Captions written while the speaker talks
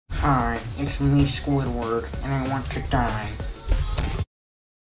Hi, it's me, Squidward, and I want to die.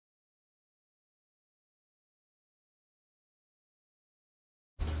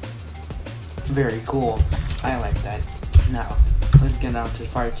 Very cool. I like that. Now, let's get on to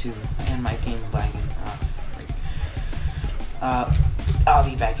part 2, and my game lagging. I'll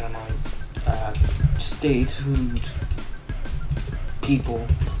be back in a moment. Stay tuned, people.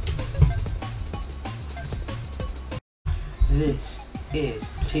 This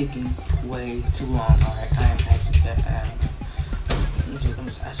is taking way too long. Alright, I am actually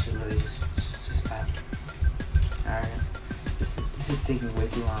I should really just stop. Alright, this is taking way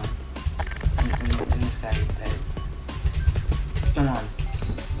too long. And this guy is dead. Come on.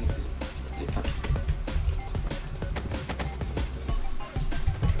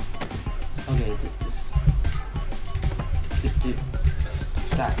 Okay, dude,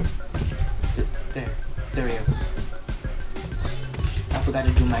 stop. There we go. I forgot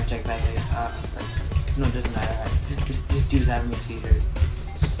to do my check back there. No, it doesn't matter. Right? This dude's having a seizure.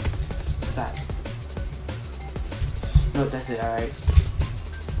 Stop. No, that's it, alright.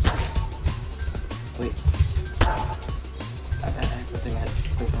 Wait. I think I had to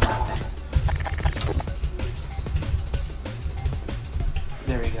click on that thing.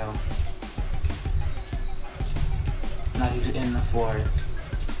 There we go. Now he's in the floor.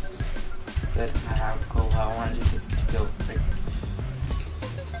 That's not how cool I wanted you to go.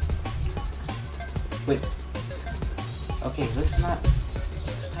 Wait. Okay, let's not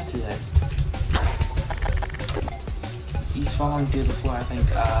do that. He's falling through the floor, I think.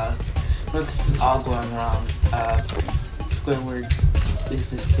 No, this is all going wrong. Squidward,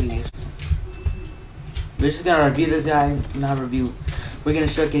 this is please. We're just gonna review this guy, not review. We're gonna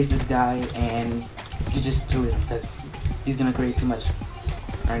showcase this guy, and you just delete him because he's gonna create too much.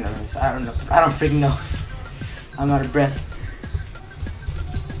 I don't know. I don't freaking know. I'm out of breath.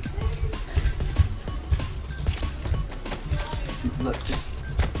 Look, just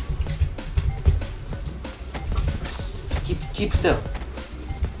keep still.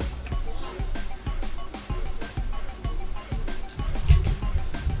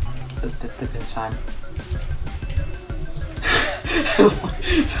 That's fine.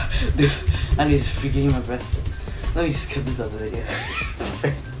 Dude, I need to regain my breath. Let me just cut this other video.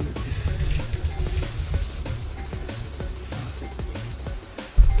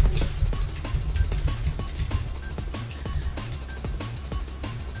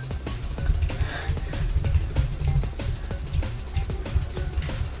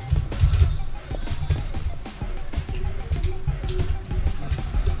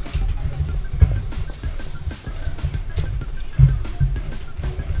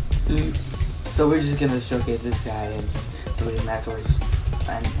 So we're just gonna showcase this guy and delete him afterwards.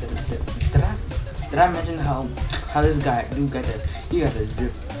 And did I mention how this guy got the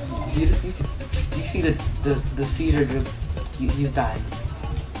drip? You see this? Do you see the seizure drip? He's dying.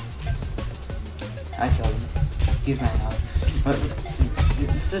 I killed him. He's mad now. But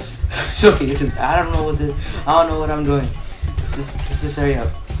it's just showcase. I don't know what I'm doing. Let's just hurry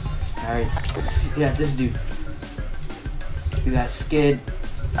up. All right. Yeah, this dude. We got Skid.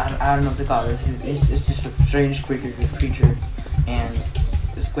 I don't know what to call this. It's just a strange creature, and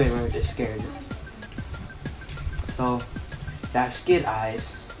the Squidward is scared. So that Skid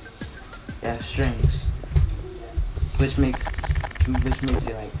eyes, that strings, which makes it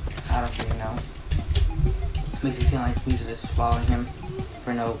like I don't even know. Makes it seem like he's just following him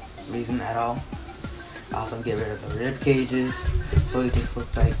for no reason at all. Also get rid of the rib cages, so he just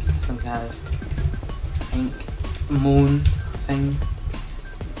looks like some kind of ink moon thing.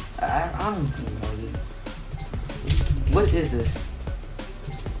 I don't even know, dude. What is this?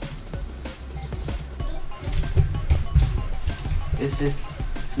 Is this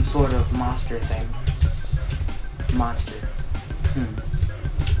some sort of monster thing? Monster.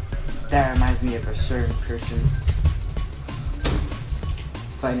 That reminds me of a certain person.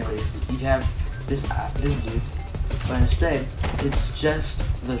 But anyways, you have this dude, but instead it's just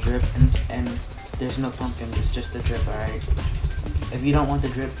the drip and there's no pumpkin. It's just the drip. All right. If you don't want the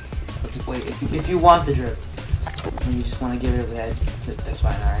drip, wait. If you want the drip, and you just want to get rid of the head, that's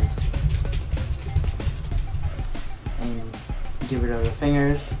fine, alright. And get rid of the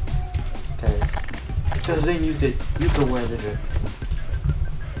fingers, because then you could wear the drip.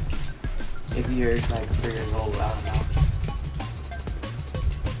 If you're like 3 years old, I don't know.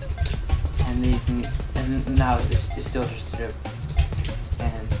 And then you can, and now it's still just the drip.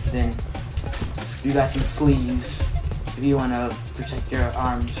 And then you got some sleeves. If you want to protect your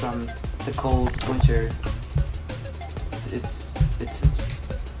arms from the cold winter, it's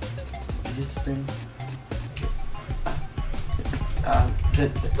spring.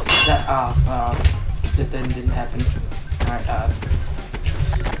 That didn't happen. Alright,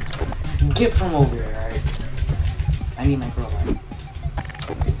 get from over here, alright? I need my crowbar.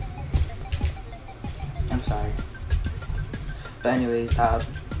 I'm sorry. But anyways,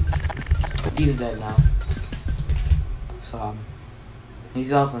 he's dead now. So,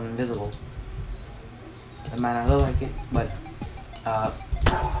 he's also invisible. It might not look like it, but,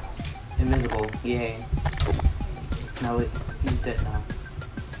 invisible, yay. Now he's dead now.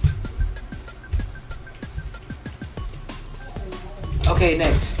 Okay,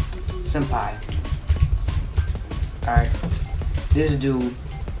 next. Senpai. Alright. This dude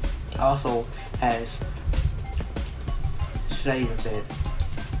also has, should I even say it?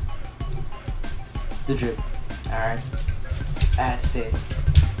 The drip. Alright. Acid.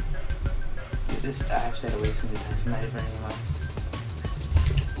 This I've said it way too many times. I'm not even anymore.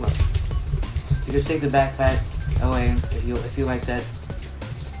 Look. You can take the backpack away if you like that.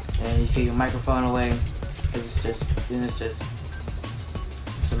 And you take your microphone away. It's just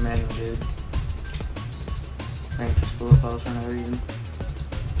some random dude. Wearing school clothes for no reason.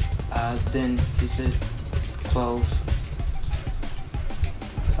 Then it's just clothes.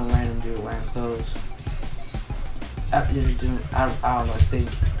 Some random dude wearing clothes. I don't know what to say.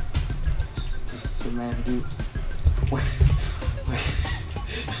 Just some random dude.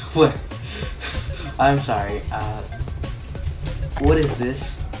 What? I'm sorry. What is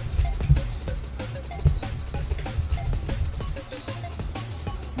this?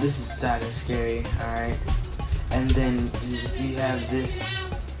 This is that is scary. All right. And then you have this.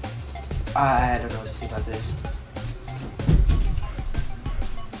 I don't know what to say about this.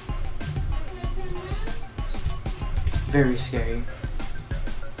 Very scary.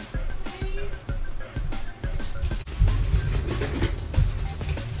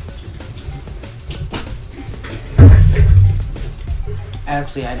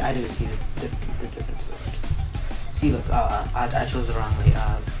 Actually, I do see the difference. See, look, I chose the wrong way.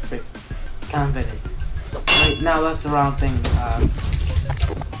 Frick. Confident. Wait, no, that's the wrong thing.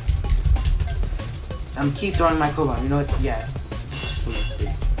 I'm keep throwing my crowbar. You know what? Yeah.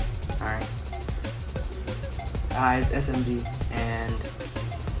 Alright. Eyes SMD and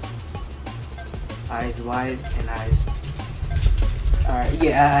eyes wide and eyes. Alright,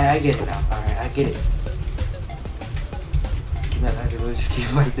 yeah, I get it now. Alright, I get it. Man, I could really just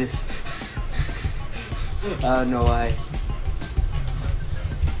keep like this. I don't know why.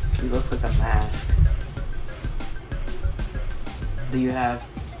 You look like a mask. Do you have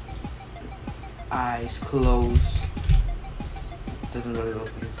eyes closed? Doesn't really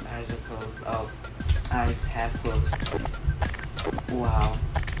look like his eyes are closed. Oh, eyes half closed. Wow.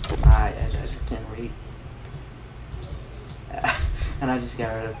 I just can't wait. And I just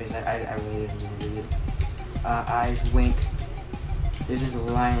got rid of his face. I really didn't even do it. Eyes wink. There's just a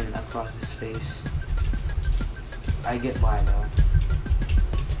line across his face. I get why though.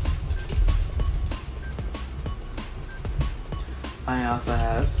 I also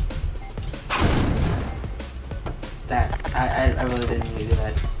have that. I really didn't need to do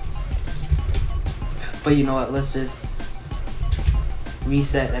that. But you know what? Let's just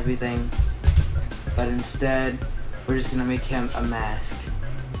reset everything. But instead, we're just gonna make him a mask.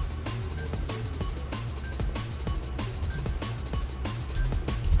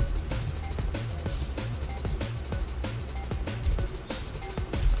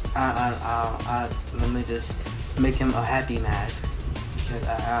 Let me just make him a happy mask. Because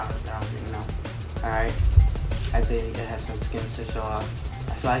I don't think, no. Alright. I think I need to have some skin to show off.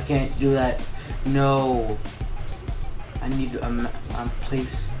 So I can't do that. No. I need a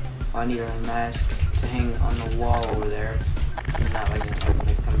place. I need a mask to hang on the wall over there. And not like I'm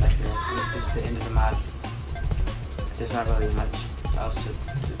gonna come back here. This is the end of the mod. There's not really much else to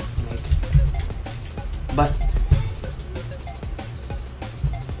make. But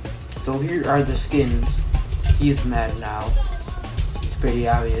so here are the skins. He's mad now. It's pretty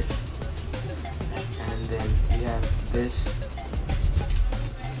obvious. And then you have this.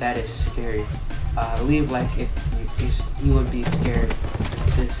 That is scary. Leave like if you would be scared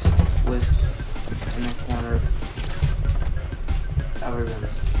if this was in the corner of a room.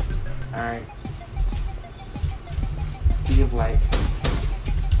 Alright. Leave like.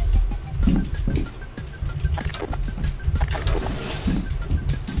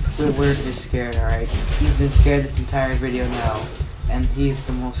 Squidward is scared, alright? He's been scared this entire video now. And he's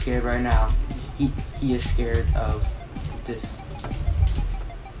the most scared right now. He is scared of this.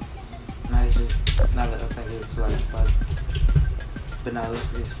 Now he's just not that okay, it's blood, but now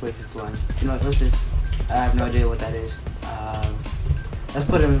this place is glowing. You know what, let's just I have no idea what that is. Let's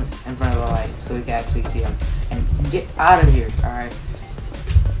put him in front of the light so we can actually see him. And get out of here, alright?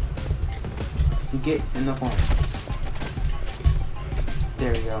 Get in the corner.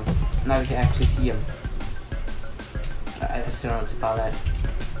 There we go. Now we can actually see him. I still don't know what to call that.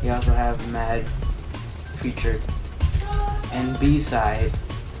 We also have Mad Creature. And B-side,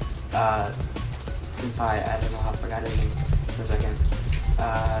 Senpai, I don't know how I forgot his name for a second.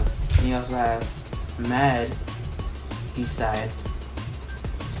 You also have Mad B-side.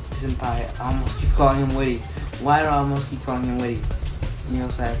 Senpai, I almost keep calling him Witty. Why do I almost keep calling him Witty? You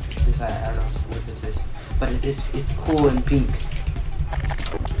also have this side, I don't know what this is. But it's cool and pink.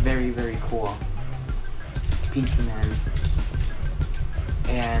 Very, very cool. Pink Man.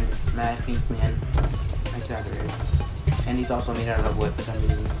 And Mad Pink Man. Exactly. And he's also made out of wood for some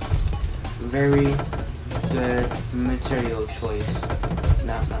reason. Very good material choice.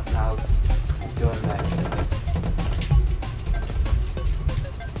 Now going back.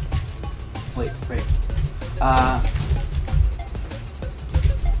 Wait.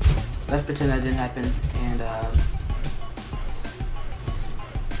 Let's pretend that didn't happen and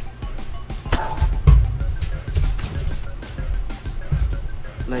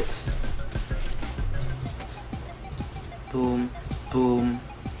let's boom, boom,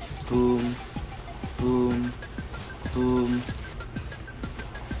 boom, boom, boom,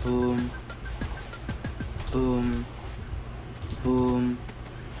 boom, boom, boom,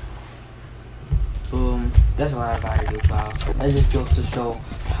 boom. That's a lot of fire, dude. Wow. That just goes to show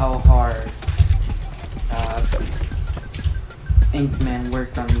how hard Inkman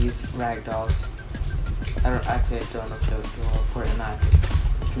worked on these ragdolls. I don't know if they'll report or not.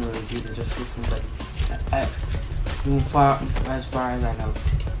 I can really do the description, but as far as I know,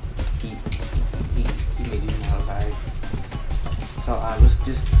 he made these models, alright. So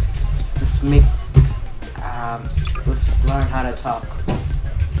let's learn how to talk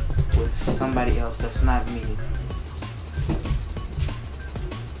with somebody else that's not me.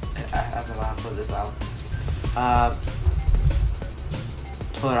 I don't know how to put this out.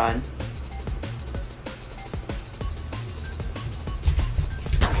 Hold on.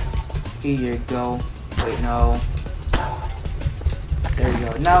 Here you go. Wait, no. There we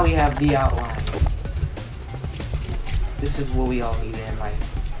go. Now we have the outline. This is what we all need in life.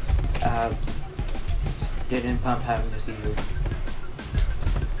 Didn't pump having a seizure.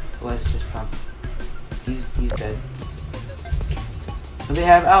 Let's just pump. He's dead. But they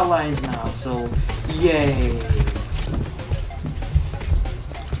have outlines now, so yay!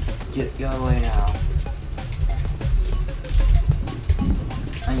 Get away now.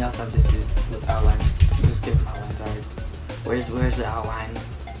 And you also have this dude with outlines. Just give him outlines, alright. Where's the outline?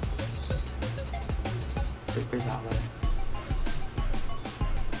 Where's the outline?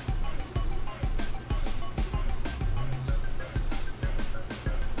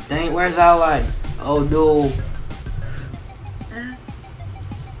 Dang, where's the outline? Oh no.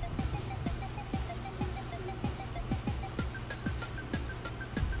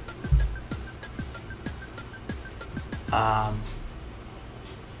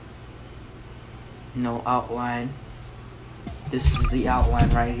 No outline. This is the outline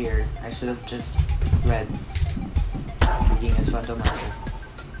right here. I should have just read being as fundamental.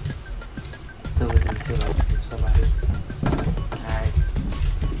 Till we can select somebody. Alright.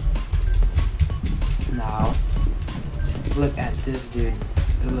 Now look at this dude.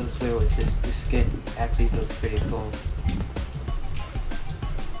 It looks weird with this skin actually looks pretty cool.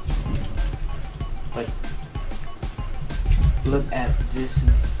 But look at this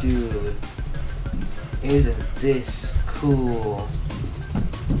dude. Isn't this cool?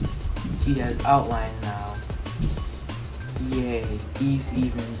 He has outline now. Yay. He's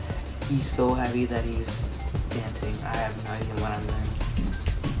so happy that he's dancing. I have no idea what I'm doing.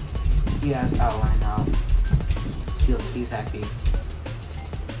 He has outline now. He's happy.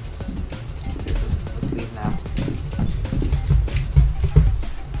 Let's leave now.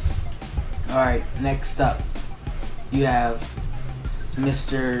 Alright, next up. You have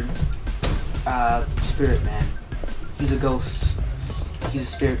Mr. Spirit Man. He's a ghost. He's a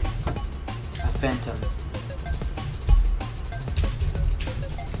spirit. A phantom.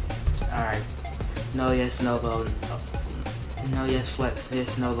 Alright. No yes, no bone. No yes flex,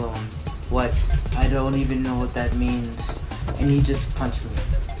 yes no bone. What? I don't even know what that means. And he just punched me.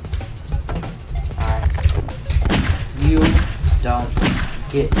 Alright. You don't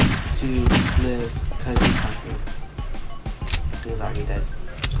get to live because you punched me. He was already dead.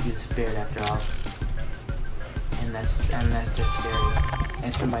 He's a spirit after all. And that's just scary.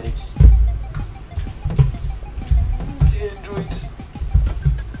 And somebody just androids.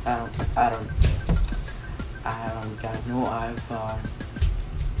 I don't got no iPhone.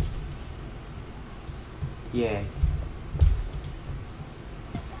 Yay.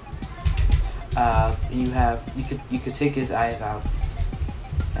 You could take his eyes out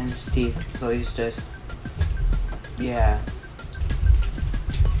and his teeth, so he's just, yeah.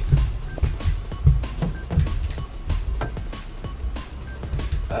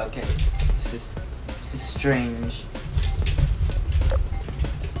 Okay, this is strange.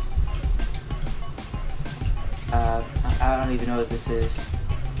 I don't even know what this is.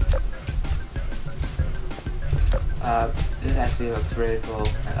 This actually looks really cool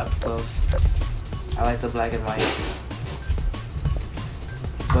and up close. I like the black and white.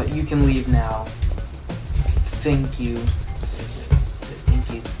 But you can leave now. Thank you. Thank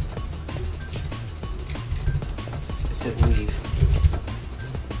you. It said leave.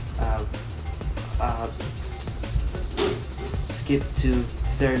 Skip to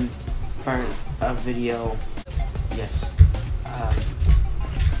certain part of video. Yes.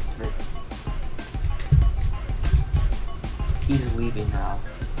 He's leaving now.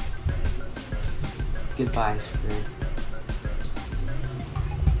 Goodbye, Spirit.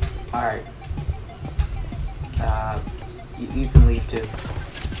 Alright. You can leave too.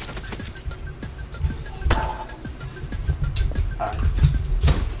 Alright.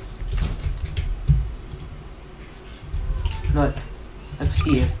 But let's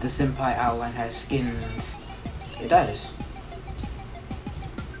see if the Senpai outline has skins. It does.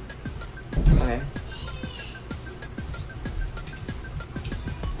 Okay.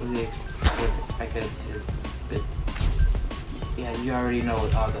 Really expected to, but yeah, you already know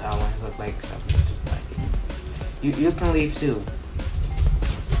what all the outlines look like, so just like you can leave too.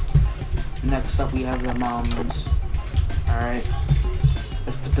 Next up, we have the moms. All right,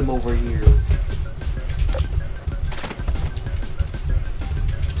 let's put them over here.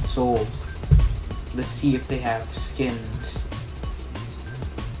 So let's see if they have skins.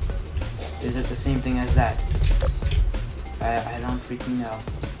 Is it the same thing as that? I don't freaking know.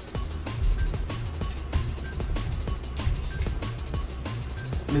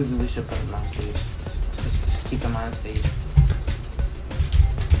 Maybe we should put them on stage. Just keep them on stage.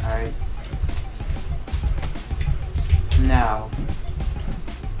 Alright. Now,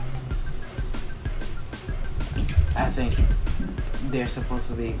 I think they're supposed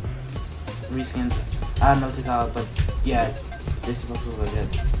to be reskins. I don't know what to call it, but yeah, they're supposed to look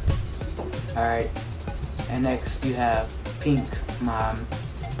good. Alright. And next you have Pink Mom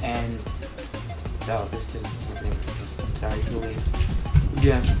and this is I'm sorry, Julie.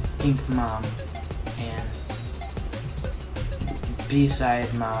 You have Pink Mom and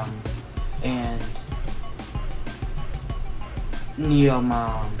B-Side Mom and Neo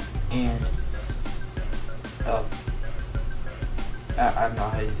Mom and I don't know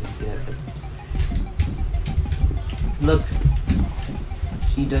how you didn't see that, but look,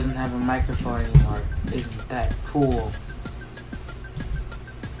 she doesn't have a microphone anymore. Isn't that cool?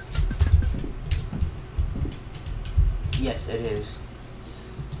 Yes, it is.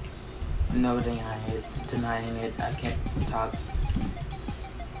 No denying it. I can't talk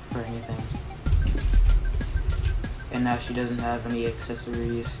for anything. And now she doesn't have any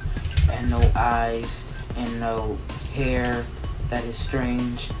accessories, and no eyes, and no hair that is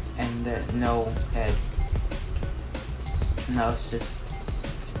strange, and no head. No, it's just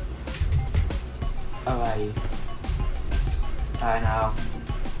a body. I know.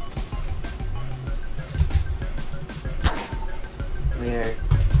 Weird.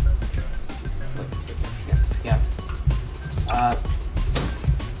 Yeah. I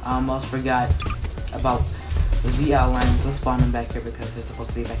almost forgot about the outlines. Let's spawn them back here because they're supposed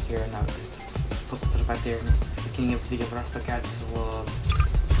to be back here, and now we're supposed to put it back there in the beginning of the video, but I forgot, so we'll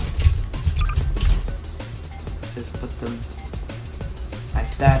just put them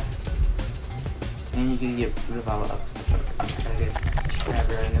like that, and you can get rid of all the other stuff. I'm gonna get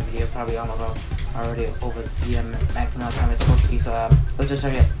forever in the video, probably almost already over the maximum time it's supposed to be, so let's just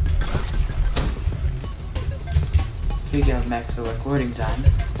hurry up. Speaking of max recording time,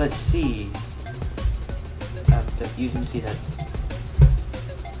 let's see. You can see that.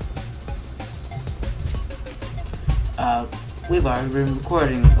 We've already been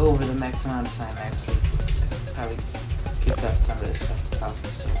recording over the max amount of time, actually. Probably keep up some of this stuff out,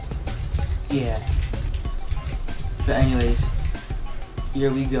 so yeah. But anyways,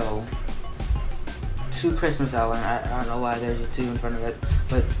 here we go. 2 Christmas outlines. I don't know why there's a 2 in front of it,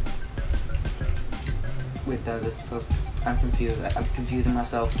 but wait, I'm confused. I'm confusing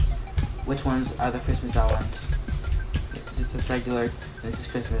myself. Which ones are the Christmas outlines? This is regular, and this is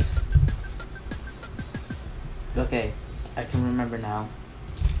Christmas. Okay, I can remember now.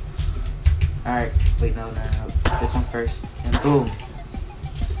 Alright, wait, no. This one first, and boom.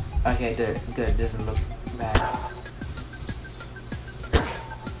 Okay, good, doesn't look bad.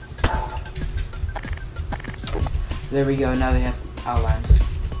 There we go. Now they have outlines.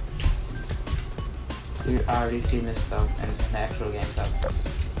 We've already seen this stuff in the actual game stuff.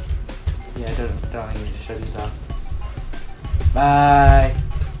 Yeah, I don't need to show these off. Bye.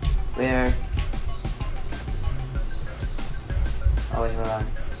 There. Oh wait, hold on.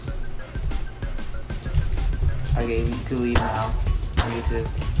 Okay, you can leave now on YouTube.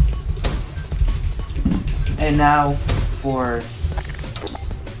 And now for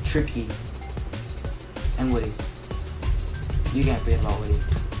Tricky and Woody. You can't forget about Woody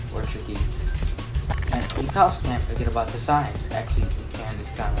or Tricky. And you also can't forget about the sign. Actually, you can.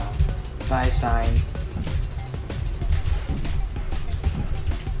 It's kind of buy sign.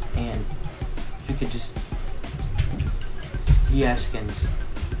 And you could just skins.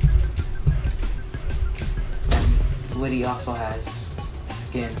 And Woody also has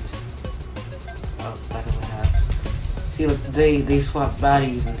skins. Oh, that doesn't have. See, look, they swap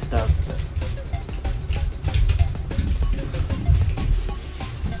bodies and stuff.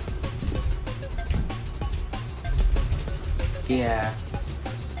 Yeah.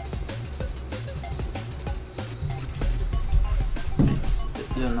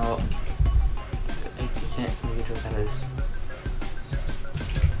 You know, I can't really get what that is.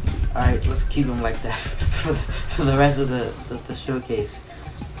 Alright, let's keep them like that for the rest of the showcase.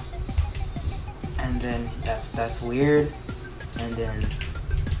 And then that's weird. And then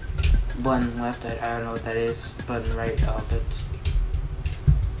button left, I don't know what that is. Button right, oh, that's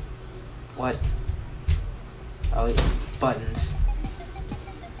what? Oh, yeah, buttons.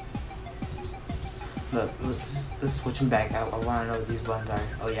 Look, let's switch them back. I want to know what these buttons are.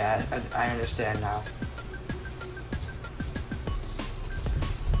 Oh yeah, I understand now.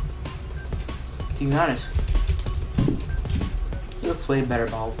 To be honest, he looks way better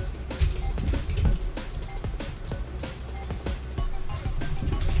bald.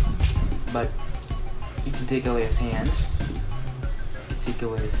 But you can take away his hands, you can take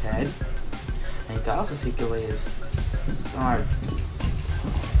away his head, and you can also take away his arm.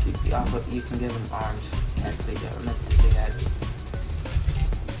 You can give him arms. Actually, I meant to say that.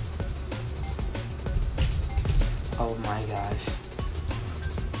 Oh my gosh.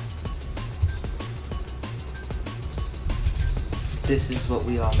 This is what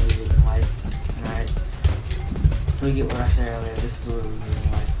we all needed in life. Alright? Let me get what I said earlier. This is what we needed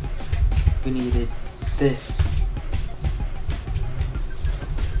in life. We needed this.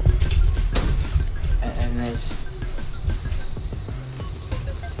 And this.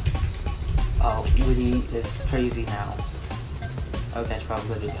 Oh, Woody is crazy now. Okay, that's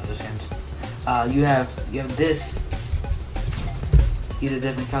probably the other Sims. You have this. He's a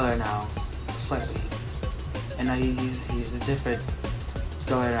different color now, slightly. And now he's a different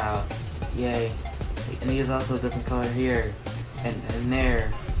color now. Yay! And he is also a different color here, and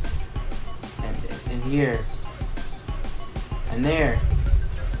there, and here, and there.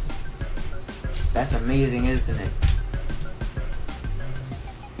 That's amazing, isn't it?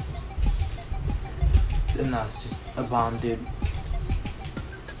 No, it's just a bomb, dude.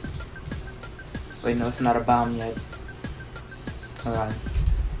 Wait, no, it's not a bomb yet. Hold on.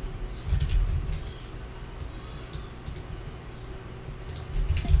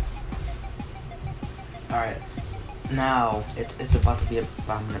 Alright. Now, it's about to be a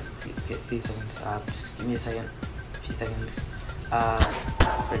bomb in a few seconds. Just give me a second. A few seconds.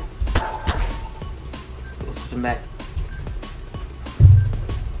 Wait. We'll switch them back.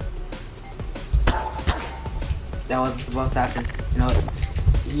 That wasn't supposed to happen. You know what?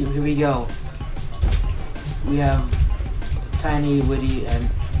 Here we go. We have Tiny Woody and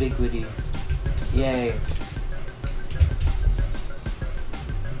Big Woody. Yay.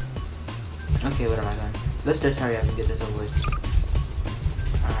 Okay, what am I doing? Let's just hurry up and get this over with.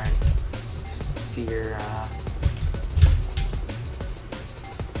 Alright. See your,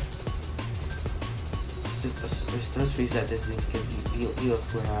 Let's reset this dude because he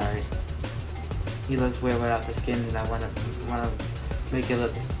looks weird, alright. He looks weird without the skin, and I wanna make it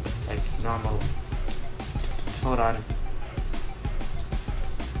look like normal. Hold on.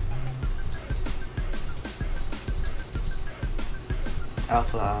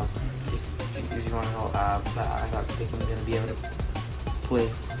 Also, if you wanna know, I think I'm gonna be able to play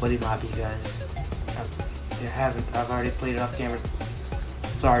Buddy Mob, you guys. I've already played it off camera.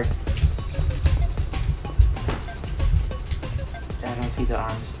 Sorry. I don't see the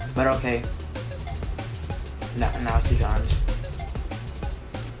arms, but okay. Now I see the arms.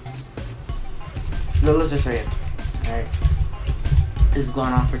 No, let's just hurry up. Alright. This is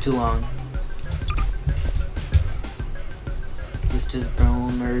going on for too long. Let's just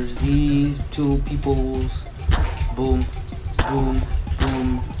merge these two peoples. Boom. Boom.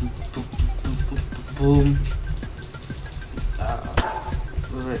 Boom. Boom.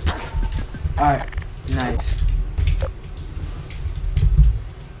 Alright, nice.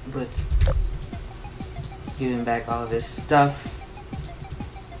 Let's give him back all of this stuff.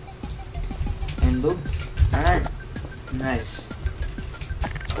 And boom. Alright, nice.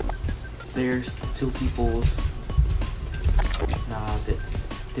 There's the two peoples. Nah,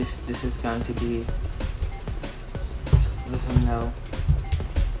 this is going to be the thumbnail.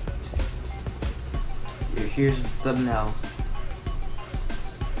 Here's the thumbnail.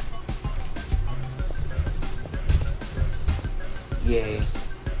 Yay.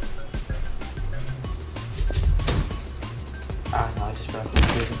 I don't know, I just felt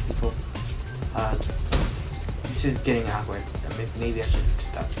like losing people. This is getting awkward. Maybe I should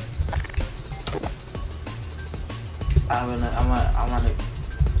stop. I wanna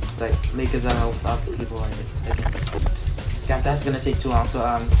like make a demo of people and again. Scap, that's gonna take too long, so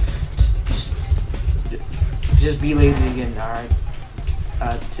just be lazy again, alright?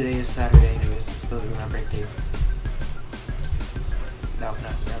 Today is Saturday anyways, it's supposed to be my birthday.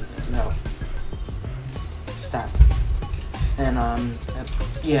 No. Stop. And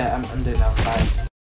yeah, I'm done now. Bye.